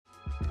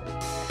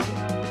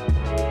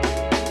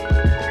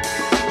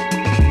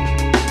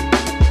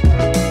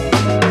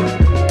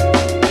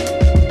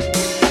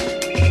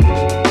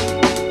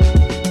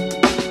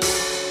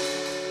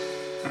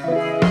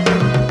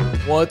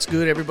What's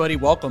good, everybody?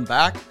 Welcome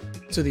back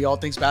to the All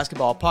Things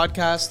Basketball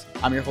podcast.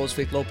 I'm your host,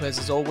 Vic Lopez,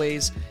 as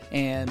always,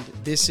 and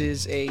this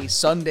is a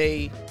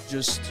Sunday,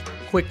 just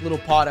quick little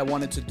pod I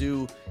wanted to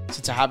do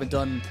since I haven't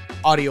done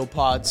audio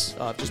pods.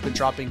 I've just been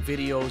dropping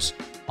videos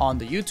on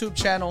the YouTube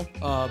channel.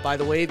 By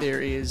the way,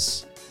 there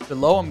is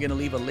below, I'm going to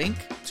leave a link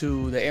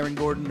to the Aaron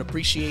Gordon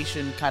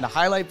appreciation kind of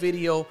highlight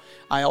video.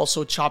 I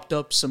also chopped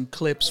up some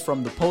clips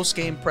from the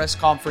post-game press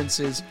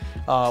conferences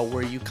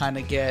where you kind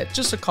of get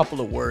just a couple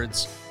of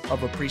words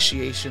of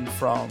appreciation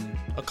from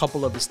a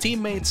couple of his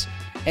teammates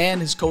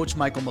and his coach,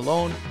 Michael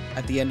Malone,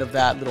 at the end of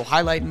that little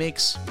highlight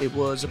mix. It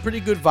was a pretty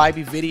good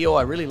vibey video.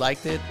 I really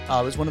liked it.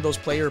 It was one of those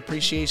player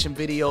appreciation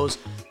videos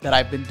that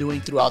I've been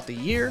doing throughout the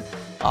year.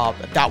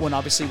 That one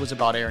obviously was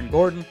about Aaron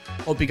Gordon.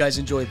 Hope you guys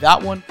enjoyed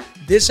that one.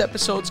 This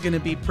episode's going to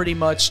be pretty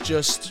much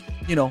just,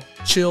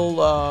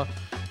 chill,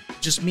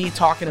 just me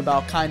talking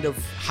about kind of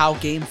how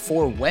Game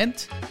 4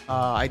 went.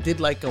 I did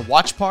like a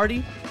watch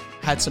party.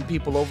 Had some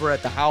people over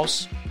at the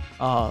house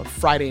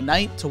Friday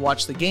night to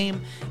watch the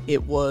game.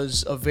 It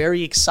was a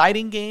very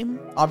exciting game,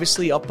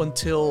 obviously up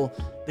until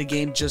the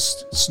game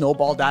just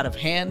snowballed out of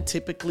hand.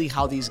 Typically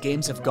how these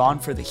games have gone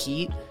for the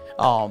Heat,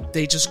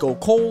 they just go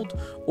cold,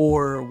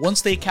 or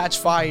once they catch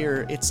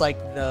fire, it's like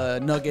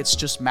the Nuggets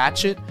just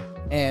match it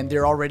and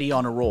they're already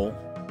on a roll,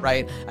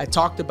 right? I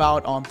talked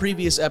about on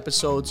previous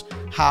episodes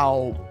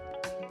how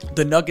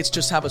the Nuggets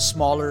just have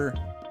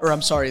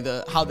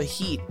how the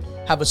Heat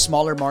have a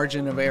smaller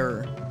margin of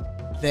error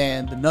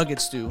than the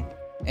Nuggets do.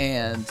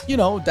 And,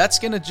 that's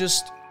going to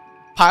just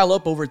pile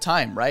up over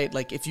time, right?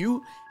 Like, if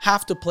you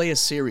have to play a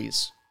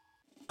series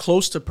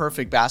close to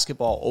perfect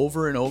basketball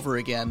over and over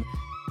again,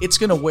 it's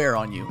going to wear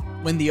on you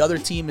when the other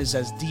team is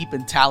as deep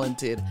and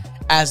talented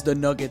as the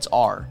Nuggets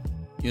are,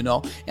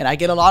 And I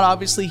get a lot,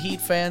 obviously,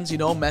 Heat fans,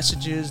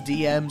 messages,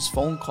 DMs,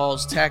 phone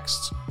calls,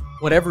 texts,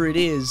 whatever it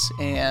is.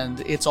 And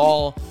it's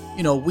all,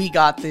 we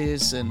got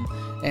this and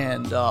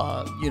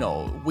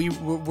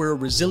we're a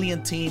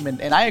resilient team,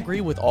 and I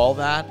agree with all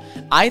that.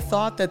 I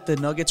thought that the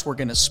Nuggets were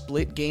going to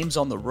split games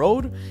on the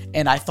road,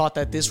 and I thought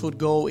that this would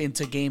go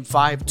into Game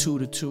 5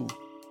 2-2,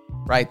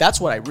 right? That's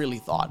what I really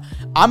thought.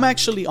 I'm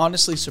actually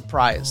honestly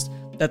surprised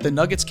that the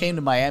Nuggets came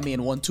to Miami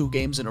and won 2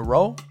 games in a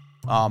row.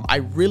 I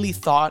really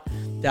thought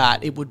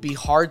that it would be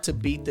hard to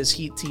beat this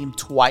Heat team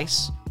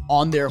twice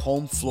on their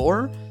home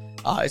floor,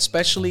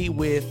 especially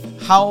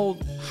with how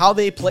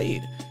they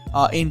played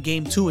in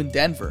Game 2 in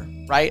Denver.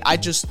 Right? I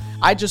just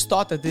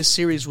thought that this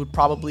series would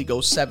probably go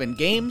 7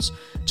 games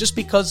just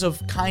because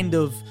of kind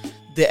of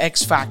the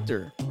X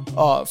factor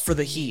for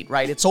the Heat,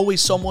 right? It's always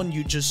someone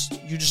you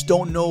just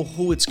don't know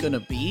who it's going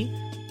to be.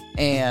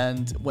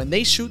 And when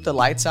they shoot the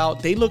lights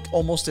out, they look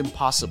almost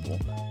impossible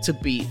to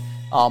beat.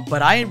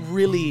 But I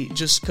really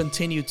just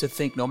continue to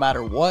think no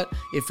matter what,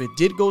 if it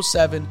did go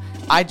 7,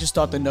 I just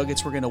thought the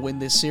Nuggets were going to win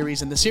this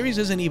series. And the series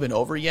isn't even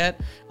over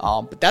yet.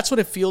 But that's what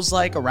it feels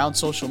like around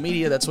social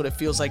media. That's what it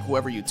feels like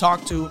whoever you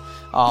talk to.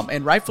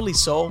 And rightfully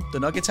so. The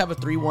Nuggets have a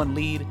 3-1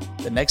 lead.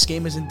 The next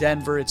game is in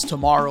Denver. It's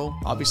tomorrow,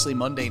 obviously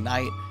Monday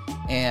night.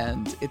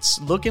 And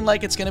it's looking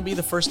like it's going to be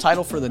the first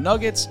title for the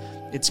Nuggets.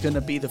 It's going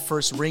to be the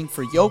first ring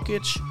for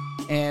Jokic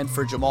and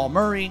for Jamal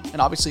Murray,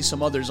 and obviously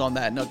some others on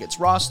that Nuggets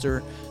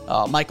roster.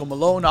 Michael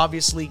Malone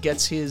obviously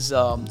gets his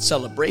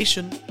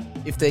celebration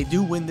if they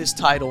do win this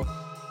title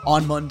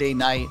on Monday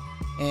night.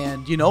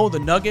 And,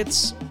 the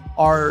Nuggets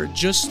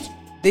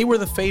they were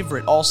the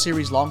favorite all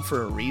series long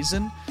for a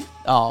reason.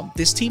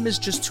 This team is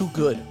just too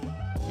good.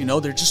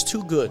 They're just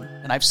too good.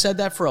 And I've said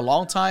that for a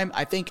long time.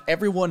 I think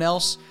everyone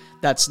else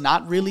that's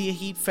not really a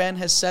Heat fan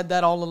has said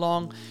that all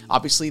along.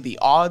 Obviously, the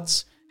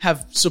odds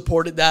have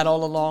supported that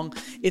all along.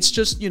 It's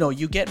just,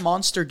 you get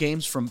monster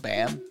games from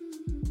Bam,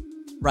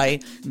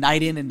 right?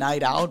 Night in and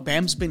night out.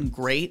 Bam's been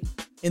great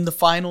in the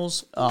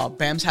finals.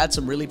 Bam's had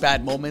some really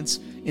bad moments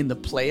in the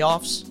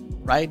playoffs,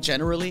 right?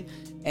 Generally.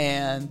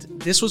 And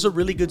this was a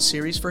really good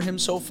series for him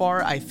so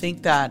far. I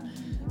think that,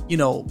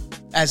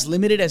 as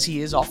limited as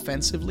he is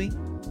offensively,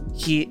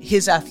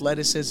 his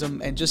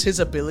athleticism and just his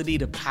ability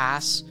to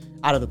pass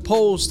out of the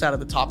post, out of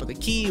the top of the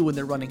key when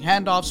they're running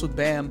handoffs with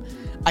Bam,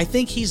 I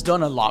think he's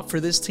done a lot for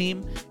this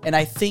team. And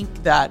I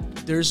think that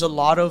there's a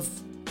lot of,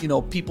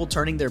 people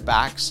turning their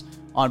backs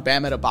on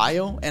Bam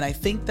Adebayo. And I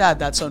think that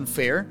that's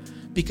unfair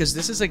because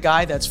this is a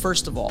guy that's,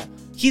 first of all,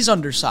 he's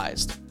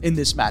undersized in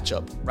this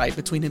matchup, right?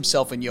 Between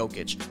himself and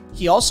Jokic.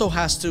 He also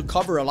has to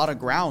cover a lot of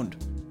ground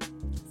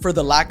for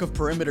the lack of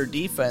perimeter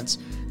defense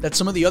that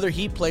some of the other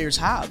Heat players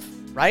have,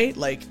 right?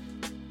 Like,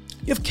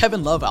 you have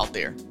Kevin Love out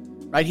there,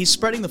 right? He's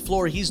spreading the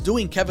floor. He's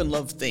doing Kevin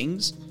Love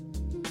things.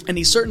 And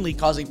he's certainly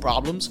causing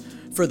problems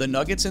for the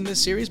Nuggets in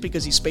this series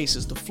because he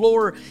spaces the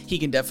floor. He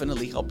can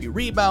definitely help you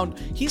rebound.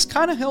 He's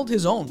kind of held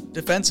his own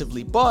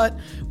defensively, but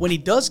when he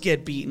does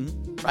get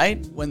beaten,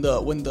 right? When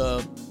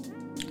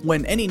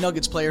any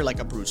Nuggets player like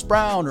a Bruce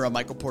Brown or a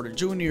Michael Porter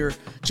Jr.,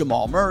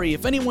 Jamal Murray,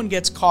 if anyone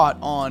gets caught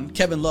on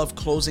Kevin Love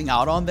closing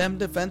out on them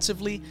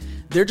defensively,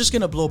 they're just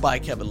going to blow by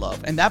Kevin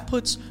Love. And that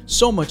puts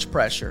so much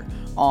pressure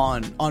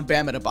on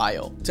Bam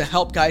Adebayo to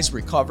help guys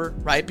recover,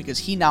 right? Because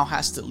he now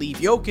has to leave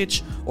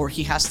Jokic or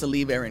he has to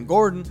leave Aaron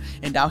Gordon,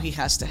 and now he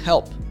has to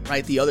help,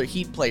 right, the other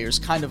Heat players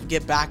kind of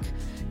get back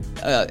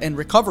and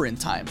recover in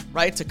time,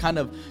 right, to kind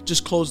of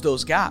just close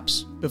those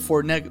gaps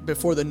before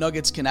the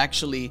Nuggets can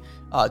actually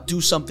do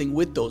something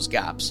with those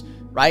gaps,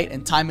 right?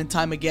 And time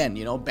again,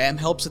 Bam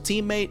helps a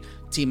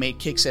teammate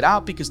kicks it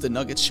out because the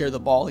Nuggets share the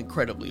ball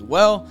incredibly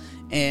well,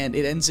 and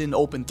it ends in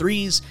open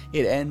threes,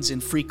 it ends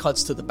in free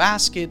cuts to the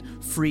basket,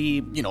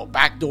 free,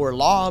 backdoor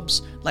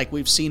lobs like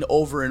we've seen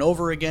over and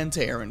over again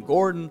to Aaron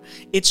Gordon.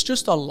 It's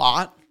just a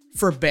lot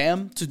for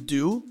Bam to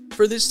do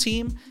for this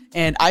team,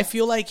 and I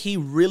feel like he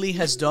really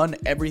has done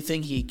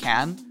everything he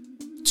can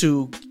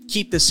to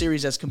keep the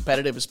series as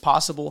competitive as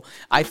possible.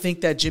 I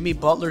think that Jimmy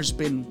Butler's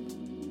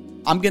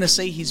been, I'm going to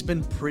say he's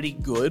been pretty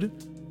good,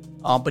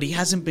 but he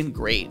hasn't been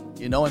great,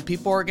 and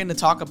people are going to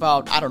talk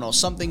about, I don't know,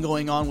 something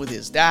going on with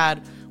his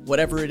dad,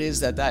 whatever it is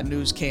that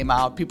news came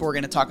out. People are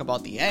going to talk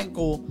about the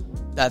ankle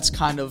that's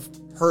kind of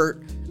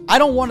hurt. I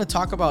don't want to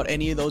talk about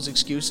any of those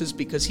excuses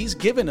because he's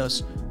given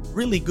us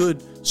really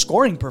good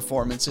scoring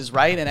performances,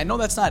 right? And I know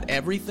that's not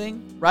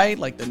everything, right?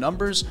 Like the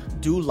numbers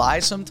do lie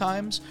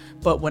sometimes,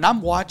 but when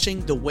I'm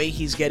watching the way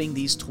he's getting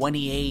these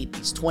 28,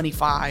 these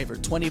 25 or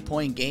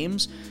 20-point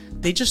games,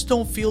 they just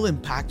don't feel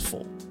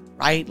impactful,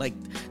 right? Like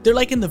they're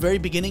like in the very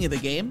beginning of the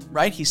game,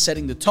 right? He's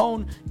setting the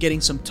tone, getting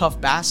some tough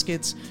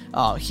baskets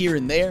here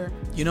and there,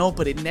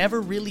 but it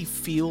never really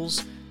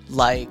feels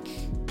like,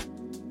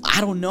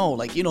 I don't know,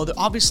 like,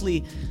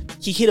 obviously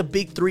he hit a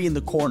big three in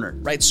the corner,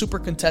 right? Super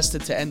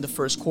contested to end the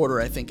first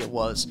quarter, I think it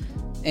was.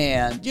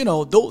 And,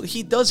 though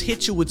he does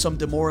hit you with some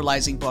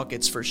demoralizing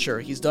buckets for sure.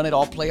 He's done it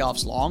all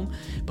playoffs long,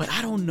 but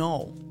I don't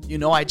know.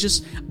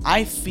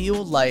 I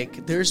feel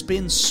like there's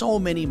been so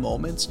many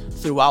moments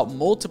throughout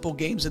multiple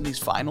games in these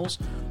finals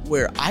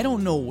where I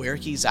don't know where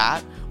he's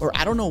at or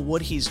I don't know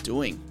what he's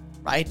doing,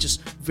 right?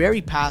 Just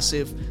very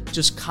passive,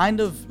 just kind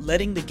of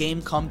letting the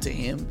game come to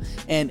him.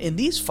 And in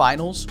these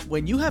finals,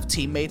 when you have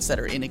teammates that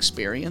are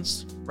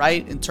inexperienced,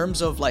 right? In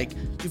terms of like,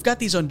 you've got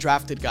these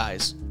undrafted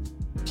guys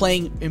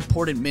playing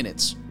important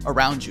minutes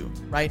around you,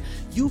 right?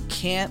 You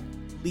can't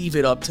leave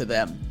it up to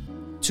them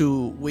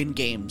to win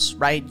games,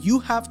 right? You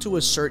have to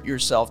assert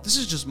yourself. This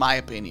is just my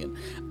opinion.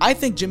 I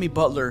think Jimmy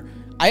Butler,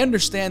 I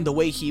understand the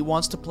way he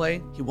wants to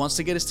play. He wants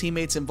to get his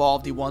teammates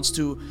involved. He wants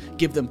to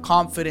give them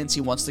confidence.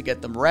 He wants to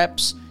get them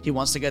reps. He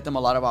wants to get them a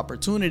lot of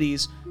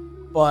opportunities.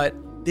 But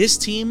this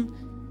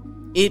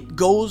team, it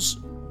goes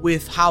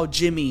with how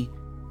Jimmy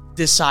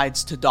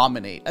decides to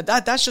dominate.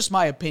 That's just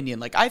my opinion.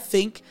 Like, I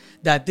think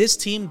that this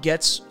team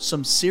gets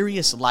some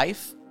serious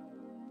life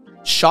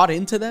shot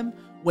into them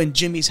when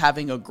Jimmy's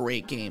having a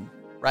great game,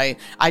 right?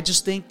 I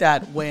just think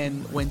that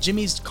when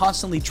Jimmy's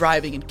constantly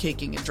driving and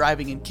kicking and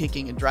driving and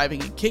kicking and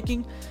driving and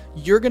kicking,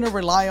 you're going to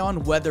rely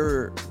on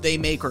whether they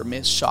make or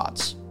miss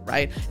shots,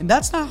 right? And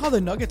that's not how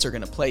the Nuggets are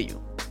going to play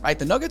you, right?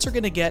 The Nuggets are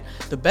going to get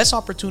the best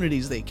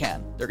opportunities they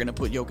can. They're going to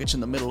put Jokic in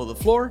the middle of the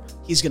floor.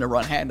 He's going to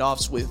run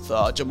handoffs with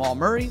Jamal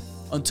Murray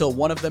until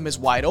one of them is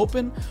wide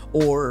open,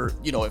 or,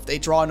 if they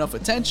draw enough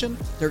attention,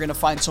 they're going to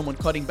find someone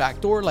cutting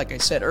backdoor, like I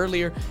said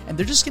earlier, and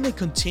they're just going to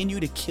continue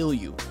to kill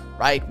you,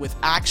 right? With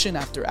action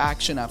after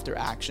action after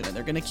action, and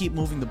they're going to keep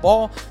moving the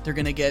ball. They're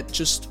going to get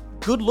just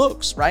good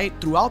looks, right?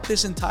 Throughout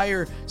this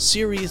entire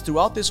series,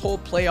 throughout this whole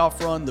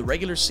playoff run, the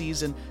regular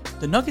season,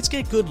 the Nuggets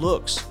get good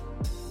looks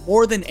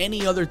more than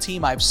any other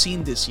team I've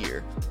seen this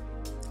year.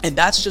 And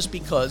that's just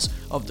because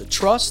of the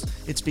trust.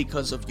 It's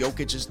because of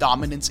Jokic's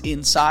dominance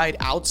inside,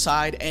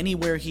 outside,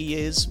 anywhere he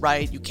is,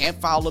 right? You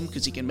can't foul him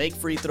because he can make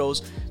free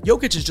throws.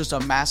 Jokic is just a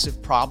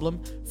massive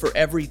problem for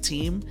every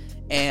team.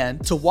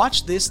 And to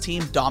watch this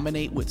team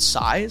dominate with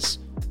size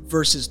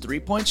versus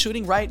three-point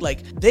shooting, right?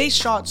 Like, they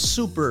shot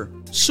super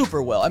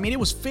well. I mean, it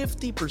was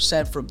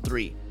 50% from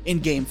three in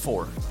game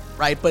 4,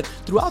 right? But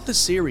throughout the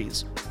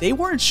series, they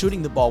weren't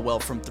shooting the ball well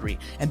from three.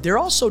 And they're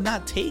also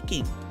not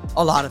taking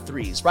a lot of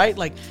threes, right?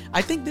 Like,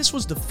 I think this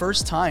was the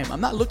first time,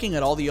 I'm not looking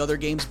at all the other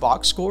games'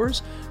 box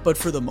scores, but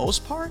for the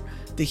most part,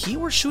 the Heat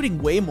were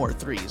shooting way more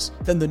threes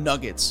than the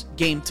Nuggets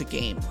game to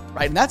game,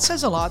 right? And that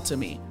says a lot to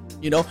me.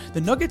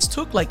 The Nuggets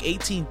took like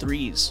 18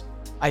 threes,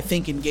 I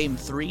think, in game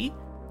 3,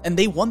 and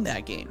they won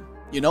that game,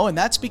 and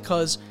that's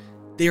because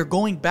they're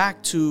going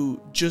back to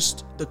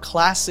just the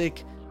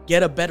classic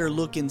get a better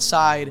look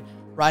inside,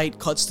 right?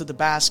 Cuts to the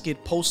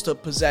basket,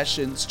 post-up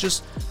possessions,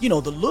 just, the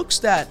looks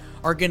that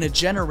are going to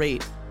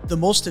generate the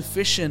most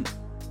efficient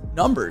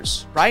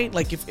numbers, right?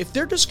 Like, if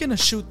they're just going to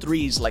shoot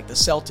threes like the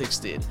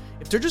Celtics did,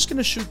 if they're just going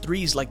to shoot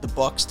threes like the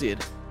Bucks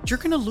did, you're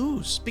going to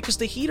lose because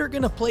the Heat are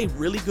going to play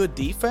really good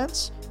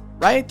defense,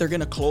 right? They're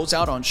going to close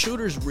out on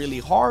shooters really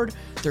hard.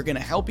 They're going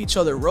to help each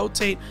other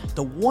rotate.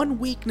 The one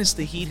weakness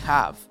the Heat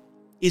have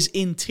is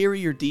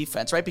interior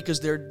defense, right? Because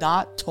they're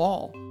not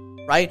tall,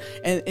 right?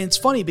 And it's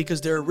funny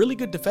because they're a really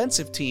good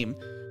defensive team,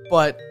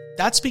 but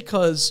that's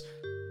because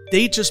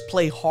they just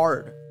play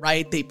hard,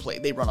 right?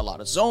 They run a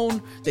lot of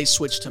zone, they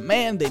switch to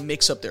man, they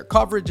mix up their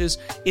coverages.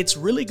 It's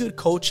really good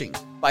coaching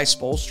by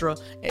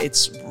Spoelstra.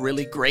 It's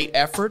really great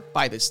effort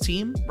by this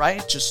team,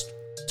 right? Just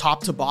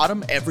top to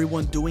bottom,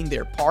 everyone doing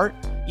their part.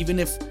 Even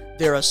if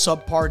they're a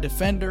subpar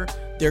defender,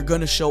 they're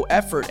going to show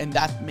effort, and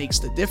that makes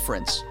the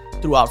difference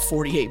throughout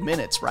 48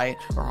 minutes, right?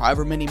 Or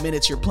however many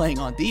minutes you're playing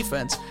on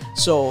defense.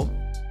 So,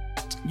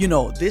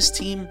 this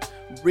team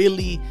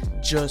really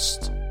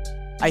just,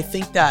 I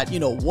think that,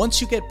 once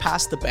you get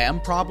past the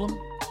Bam problem,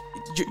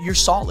 you're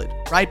solid,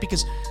 right?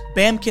 Because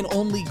Bam can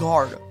only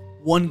guard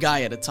one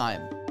guy at a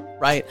time,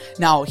 right?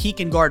 Now, he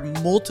can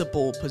guard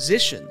multiple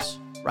positions,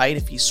 right?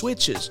 If he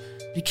switches,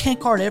 but he can't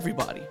guard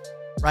everybody,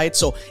 right?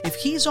 So if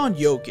he's on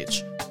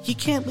Jokic, he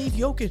can't leave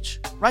Jokic,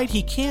 right?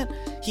 He can't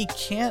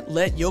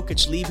let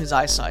Jokic leave his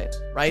eyesight,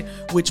 right?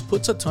 Which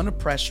puts a ton of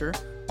pressure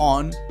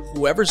on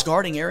whoever's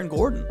guarding Aaron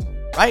Gordon,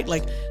 right?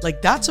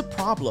 Like that's a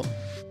problem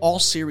all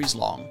series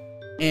long.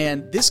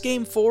 And this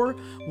game 4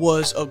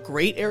 was a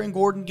great Aaron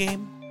Gordon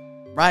game,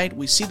 right?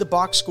 We see the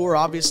box score,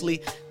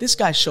 obviously. This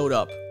guy showed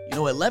up,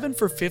 11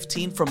 for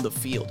 15 from the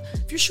field.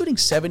 If you're shooting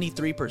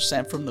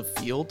 73% from the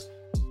field,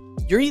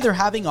 you're either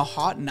having a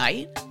hot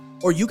night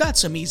or you got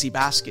some easy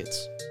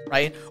baskets,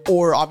 right?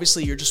 Or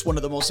obviously you're just one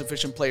of the most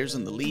efficient players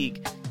in the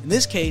league. In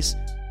this case,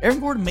 Aaron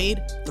Gordon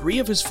made 3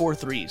 of his 4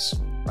 threes,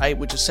 right?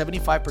 Which is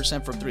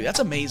 75% from 3. That's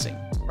amazing,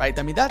 right?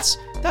 I mean, that's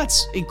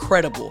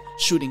incredible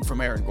shooting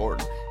from Aaron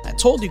Gordon. I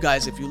told you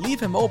guys, if you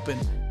leave him open,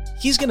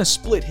 he's going to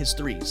split his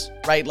threes,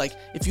 right? Like,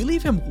 if you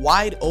leave him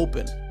wide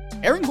open,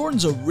 Aaron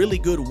Gordon's a really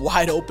good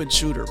wide open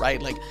shooter,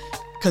 right? Like,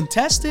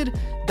 contested,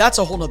 that's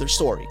a whole nother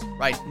story,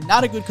 right?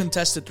 Not a good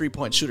contested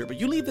three-point shooter, but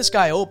you leave this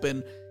guy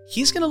open,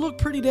 he's going to look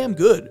pretty damn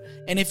good.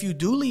 And if you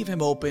do leave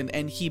him open,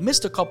 and he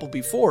missed a couple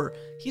before,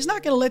 he's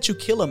not going to let you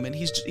kill him, and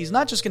he's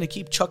not just going to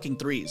keep chucking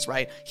threes,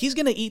 right? He's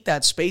going to eat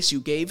that space you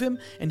gave him,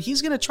 and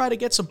he's going to try to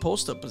get some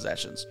post-up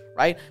possessions,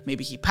 right?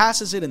 Maybe he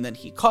passes it, and then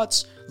he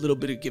cuts, a little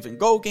bit of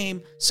give-and-go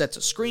game, sets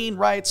a screen,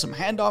 right? Some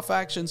handoff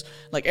actions.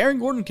 Like, Aaron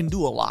Gordon can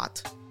do a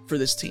lot for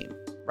this team,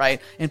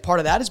 right? And part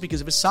of that is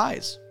because of his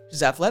size,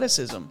 his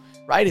athleticism,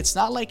 right? It's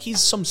not like he's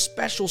some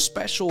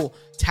special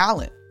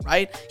talent,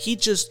 right? He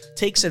just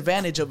takes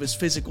advantage of his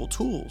physical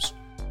tools,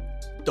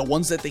 the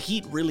ones that the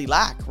Heat really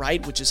lack,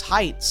 right? Which is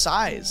height,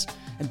 size,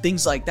 and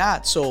things like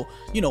that. So,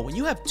 when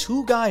you have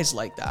 2 guys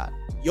like that,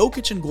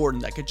 Jokic and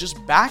Gordon, that could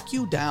just back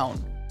you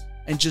down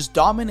and just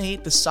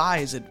dominate the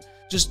size and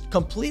just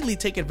completely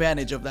take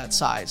advantage of that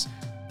size,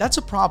 that's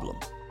a problem.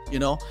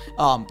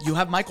 You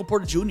have Michael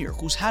Porter Jr.,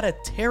 who's had a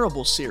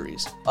terrible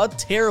series,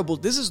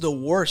 this is the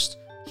worst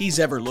he's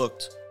ever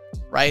looked,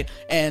 right?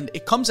 And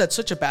it comes at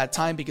such a bad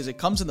time because it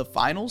comes in the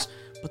finals,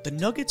 but the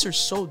Nuggets are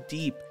so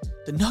deep.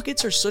 The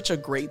Nuggets are such a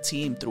great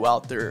team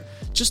throughout their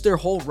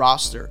whole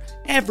roster.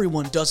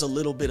 Everyone does a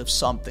little bit of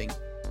something,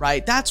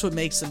 right? That's what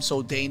makes them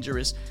so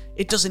dangerous.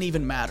 It doesn't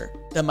even matter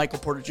that Michael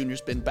Porter Jr.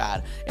 has been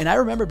bad. And I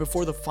remember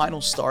before the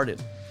finals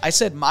started, I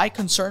said my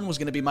concern was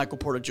going to be Michael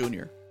Porter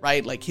Jr.,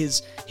 right? Like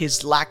his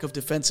lack of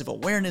defensive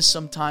awareness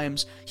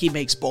sometimes. He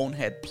makes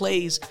bonehead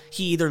plays.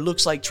 He either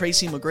looks like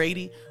Tracy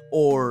McGrady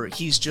or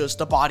he's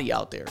just a body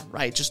out there,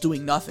 right? Just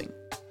doing nothing,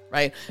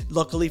 right?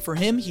 Luckily for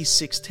him, he's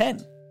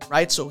 6'10",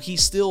 right? So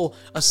he's still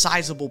a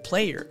sizable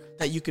player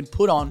that you can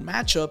put on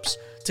matchups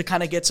to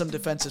kind of get some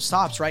defensive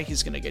stops, right?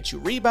 He's going to get you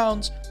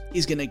rebounds.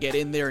 He's going to get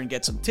in there and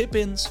get some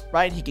tip-ins,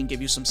 right? He can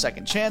give you some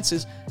second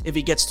chances. If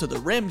he gets to the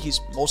rim, he's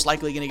most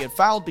likely going to get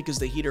fouled because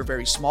the Heat are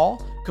very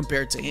small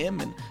compared to him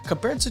and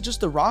compared to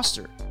just the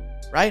roster,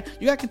 right?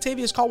 You got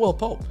Kentavious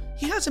Caldwell-Pope.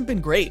 He hasn't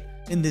been great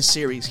in this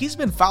series. He's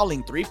been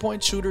fouling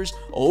three-point shooters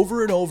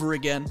over and over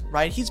again,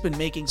 right? He's been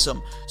making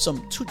he's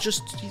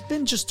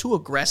been just too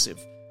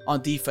aggressive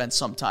on defense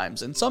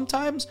sometimes. And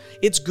sometimes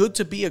it's good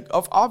to be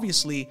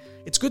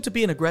it's good to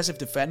be an aggressive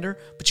defender,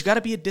 but you got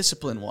to be a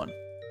disciplined one,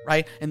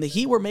 right? And the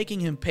Heat were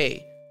making him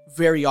pay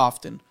very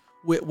often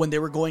when they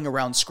were going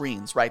around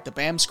screens, right? The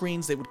Bam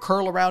screens, they would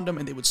curl around them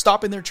and they would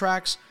stop in their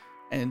tracks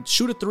and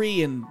shoot a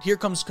 3, and here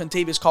comes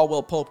Kentavious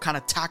Caldwell-Pope kind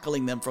of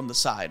tackling them from the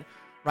side,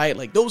 right?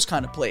 Like those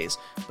kind of plays.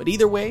 But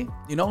either way,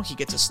 he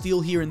gets a steal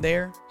here and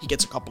there. He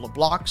gets a couple of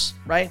blocks,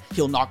 right?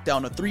 He'll knock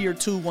down a 3 or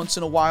 2 once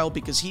in a while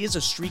because he is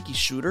a streaky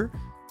shooter.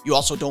 You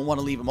also don't want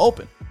to leave him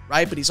open,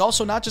 right? But he's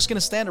also not just going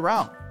to stand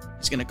around.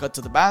 He's going to cut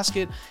to the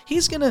basket.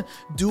 He's going to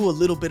do a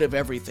little bit of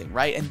everything,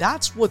 right? And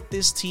that's what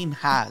this team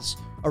has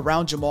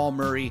around Jamal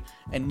Murray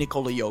and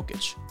Nikola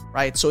Jokic,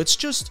 right? So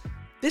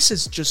this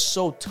is just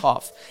so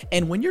tough.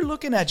 And when you're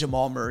looking at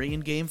Jamal Murray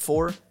in Game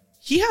 4,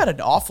 he had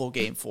an awful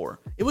Game 4.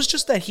 It was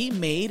just that he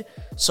made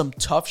some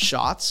tough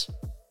shots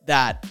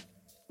that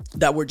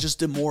were just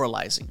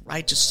demoralizing,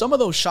 right? Just some of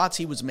those shots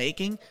he was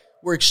making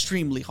were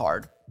extremely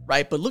hard,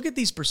 right? But look at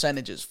these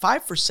percentages.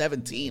 5 for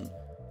 17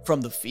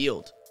 from the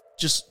field.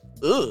 Just,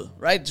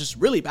 right? Just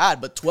really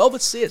bad. But 12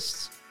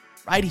 assists,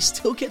 right? He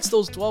still gets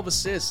those 12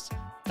 assists.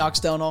 Knocks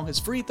down all his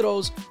free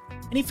throws.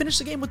 And he finished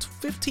the game with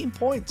 15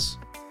 points,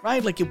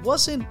 right? Like it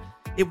wasn't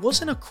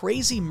a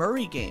crazy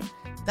Murray game.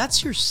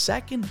 That's your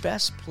second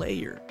best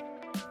player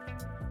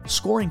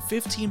scoring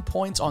 15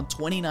 points on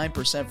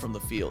 29% from the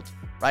field,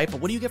 right?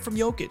 But what do you get from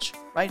Jokic,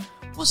 right?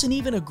 Wasn't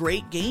even a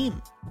great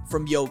game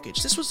from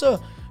Jokic. This was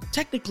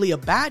technically a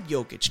bad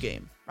Jokic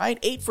game, right?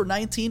 8 for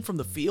 19 from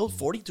the field,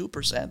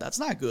 42%. That's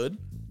not good,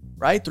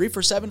 right? 3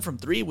 for 7 from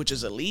 3, which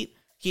is elite.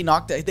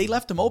 They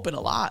left him open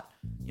a lot.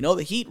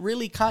 The Heat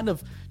really kind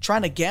of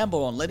trying to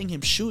gamble on letting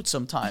him shoot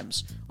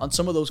sometimes on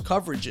some of those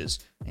coverages.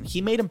 And he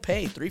made him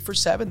pay. 3 for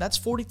 7, that's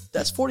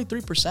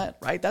 43%,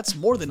 right? That's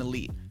more than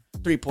elite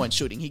three-point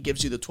shooting. He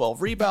gives you the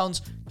 12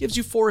 rebounds, gives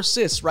you 4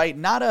 assists, right?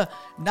 Not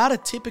a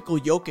typical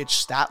Jokic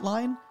stat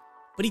line,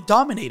 but he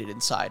dominated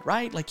inside,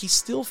 right? Like, he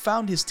still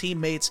found his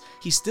teammates.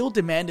 He still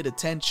demanded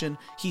attention.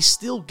 He's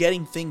still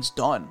getting things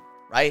done,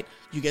 right?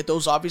 You get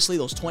those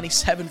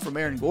 27 from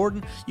Aaron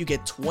Gordon. You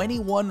get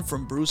 21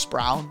 from Bruce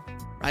Brown,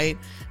 right?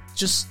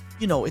 Just,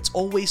 it's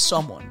always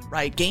someone,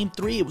 right? Game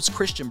 3, it was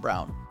Christian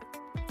Brown,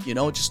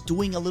 just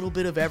doing a little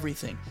bit of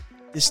everything.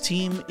 This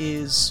team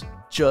is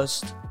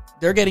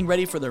they're getting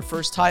ready for their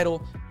first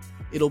title.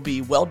 It'll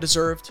be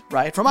well-deserved,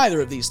 right? From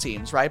either of these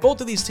teams, right? Both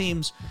of these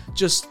teams,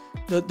 just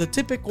the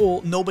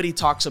typical nobody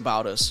talks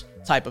about us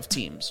type of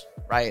teams,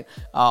 right?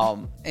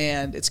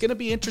 And it's going to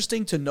be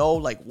interesting to know,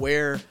 like,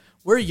 where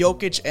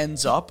Jokic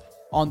ends up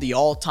on the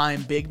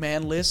all-time big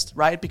man list,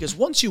 right? Because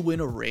once you win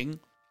a ring,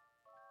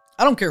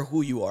 I don't care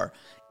who you are,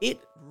 it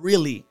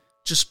really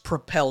just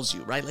propels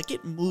you, right? Like,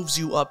 it moves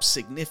you up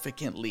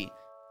significantly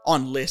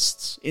on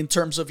lists in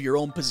terms of your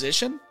own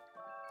position.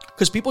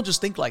 Because people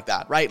just think like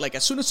that, right? Like,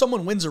 as soon as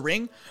someone wins a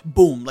ring,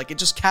 boom, like, it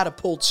just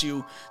catapults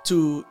you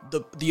to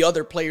the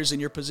other players in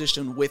your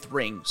position with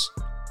rings.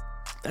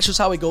 That's just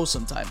how it goes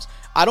sometimes.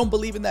 I don't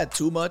believe in that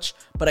too much,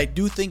 but I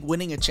do think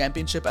winning a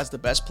championship as the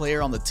best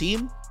player on the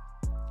team,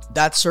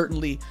 that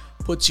certainly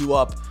puts you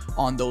up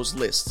on those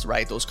lists,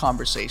 right? Those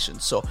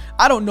conversations. So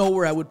I don't know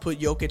where I would put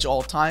Jokic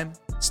all time.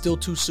 Still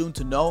too soon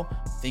to know.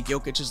 I think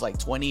Jokic is like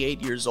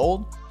 28 years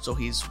old, so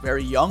he's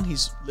very young.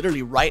 He's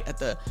literally right at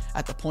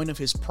the point of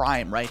his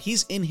prime, right?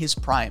 He's in his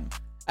prime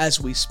as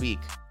we speak,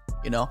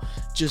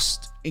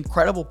 just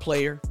incredible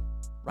player,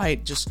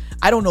 right?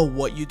 I don't know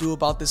what you do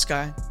about this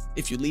guy.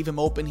 If you leave him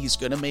open, he's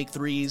going to make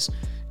threes.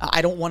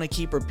 I don't want to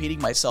keep repeating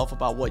myself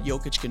about what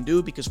Jokic can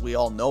do because we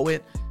all know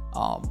it,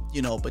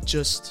 but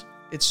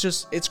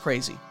it's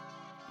crazy.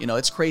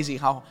 It's crazy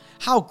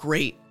how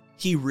great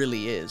he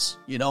really is,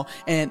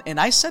 and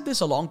I said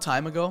this a long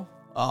time ago.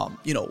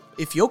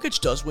 If Jokic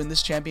does win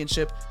this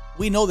championship,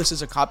 we know this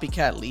is a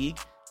copycat league.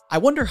 I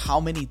wonder how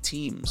many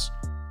teams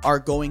are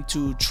going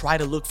to try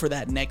to look for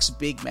that next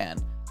big man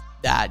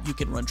that you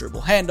can run dribble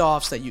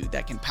handoffs,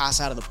 that can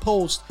pass out of the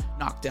post,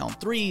 knock down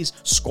threes,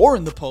 score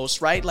in the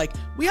post, right? Like,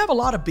 we have a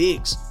lot of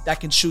bigs that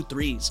can shoot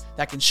threes,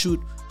 that can shoot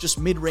just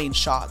mid-range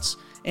shots,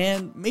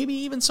 and maybe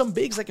even some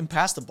bigs that can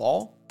pass the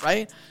ball,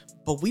 right?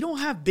 But we don't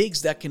have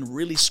bigs that can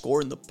really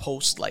score in the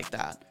post like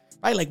that,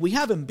 right? Like, we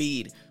have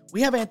Embiid,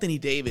 we have Anthony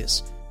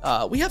Davis,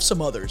 we have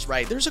some others,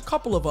 right? There's a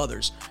couple of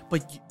others,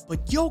 but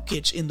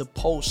Jokic in the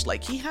post,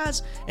 like, he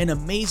has an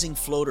amazing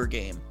floater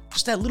game.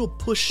 Just that little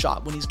push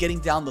shot when he's getting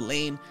down the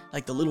lane,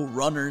 like the little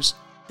runners,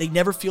 they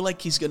never feel like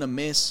he's gonna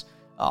miss.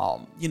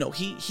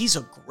 He's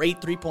a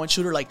great three-point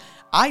shooter. Like,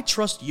 I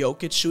trust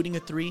Jokic shooting a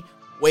three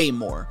way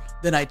more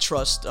than I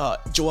trust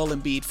Joel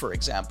Embiid, for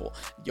example.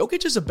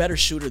 Jokic is a better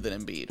shooter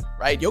than Embiid,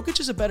 right? Jokic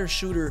is a better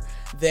shooter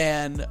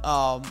than,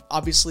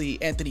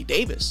 obviously, Anthony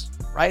Davis,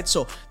 right?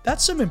 So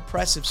that's some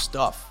impressive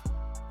stuff.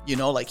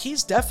 Like,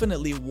 he's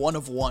definitely one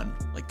of one.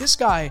 Like, this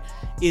guy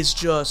is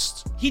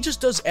he just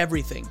does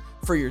everything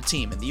for your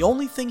team. And the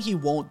only thing he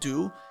won't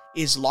do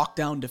is lock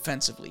down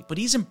defensively. But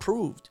he's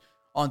improved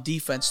on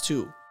defense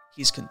too.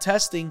 He's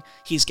contesting,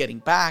 he's getting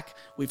back.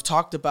 We've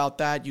talked about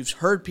that. You've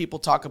heard people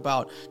talk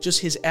about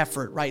just his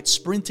effort, right?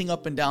 Sprinting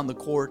up and down the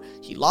court.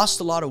 He lost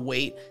a lot of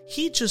weight.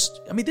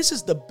 This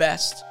is the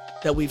best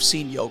that we've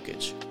seen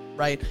Jokic,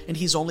 right? And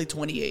he's only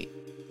 28.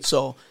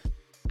 So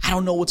I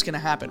don't know what's going to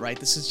happen, right?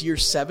 This is year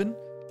 7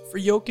 for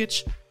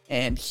Jokic,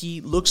 and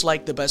he looks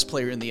like the best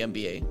player in the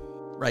NBA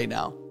right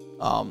now.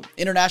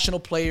 International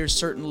players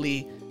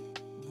certainly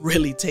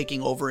really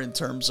taking over in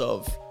terms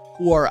of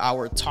who are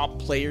our top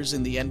players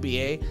in the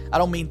NBA. I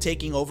don't mean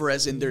taking over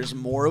as in there's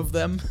more of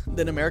them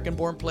than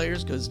American-born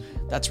players, because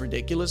that's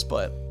ridiculous.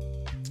 But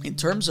in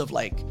terms of,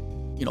 like,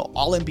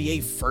 all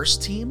NBA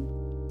first team,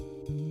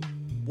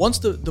 once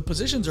the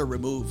positions are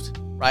removed,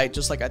 right?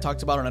 Just like I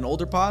talked about on an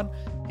older pod,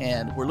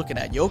 and we're looking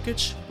at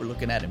Jokic, we're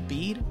looking at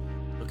Embiid,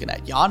 looking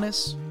at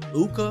Giannis,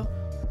 Luka.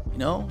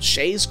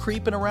 Shai's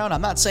creeping around.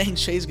 I'm not saying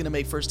Shai's going to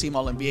make first team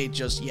All-NBA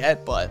just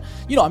yet, but,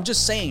 I'm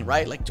just saying,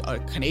 right? Like, a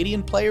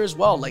Canadian player as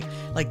well. Like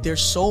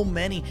there's so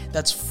many.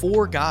 That's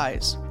 4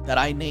 guys that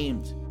I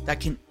named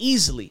that can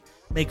easily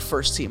make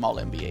first team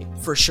All-NBA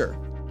for sure.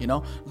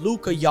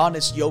 Luka,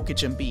 Giannis,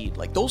 Jokic, Embiid.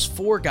 Like, those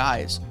 4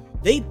 guys,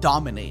 they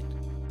dominate.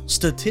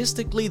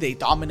 Statistically, they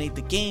dominate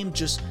the game.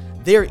 Just,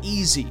 they're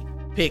easy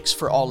picks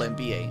for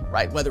All-NBA,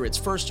 right? Whether it's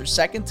first or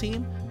second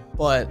team,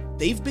 but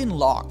they've been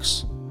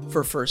locks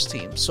for first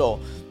team.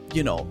 So,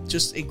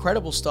 just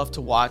incredible stuff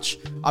to watch.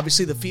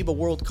 Obviously, the FIBA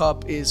World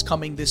Cup is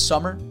coming this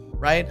summer,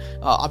 right?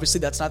 Obviously,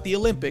 that's not the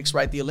Olympics,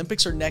 right? The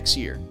Olympics are next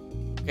year.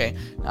 Okay,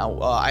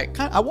 now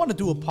I want to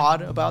do a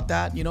pod about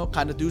that,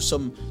 kind of do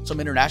some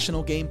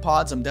international game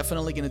pods. I'm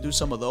definitely going to do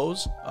some of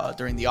those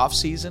during the off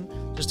season,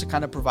 just to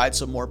kind of provide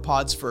some more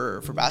pods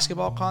for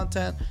basketball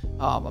content.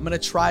 I'm going to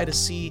try to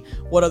see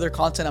what other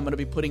content I'm going to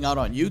be putting out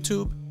on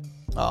YouTube.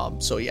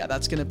 So yeah,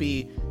 that's going to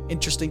be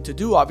interesting to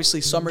do.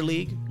 Obviously, Summer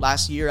League.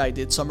 Last year, I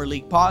did Summer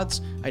League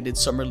pods. I did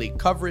Summer League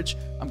coverage.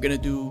 I'm going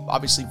to do,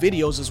 obviously,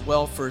 videos as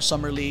well for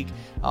Summer League.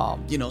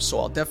 So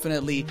I'll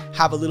definitely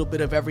have a little bit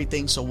of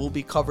everything. So we'll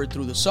be covered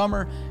through the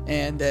summer.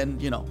 And then,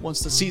 once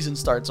the season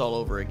starts all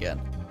over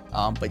again.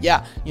 But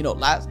yeah,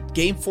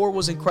 Game 4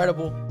 was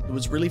incredible. It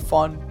was really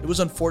fun. It was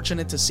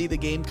unfortunate to see the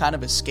game kind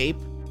of escape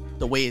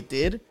the way it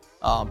did,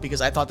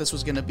 because I thought this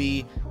was going to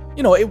be,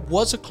 it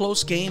was a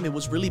close game. It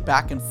was really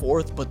back and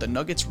forth, but the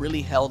Nuggets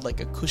really held like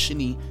a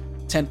cushiony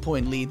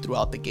 10-point lead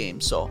throughout the game.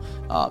 So,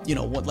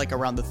 like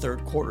around the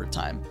third quarter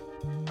time.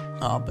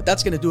 But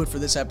that's going to do it for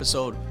this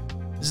episode.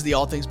 This is the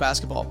All Things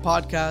Basketball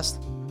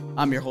podcast.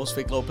 I'm your host,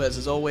 Vic Lopez,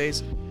 as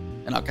always,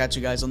 and I'll catch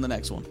you guys on the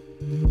next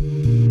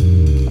one.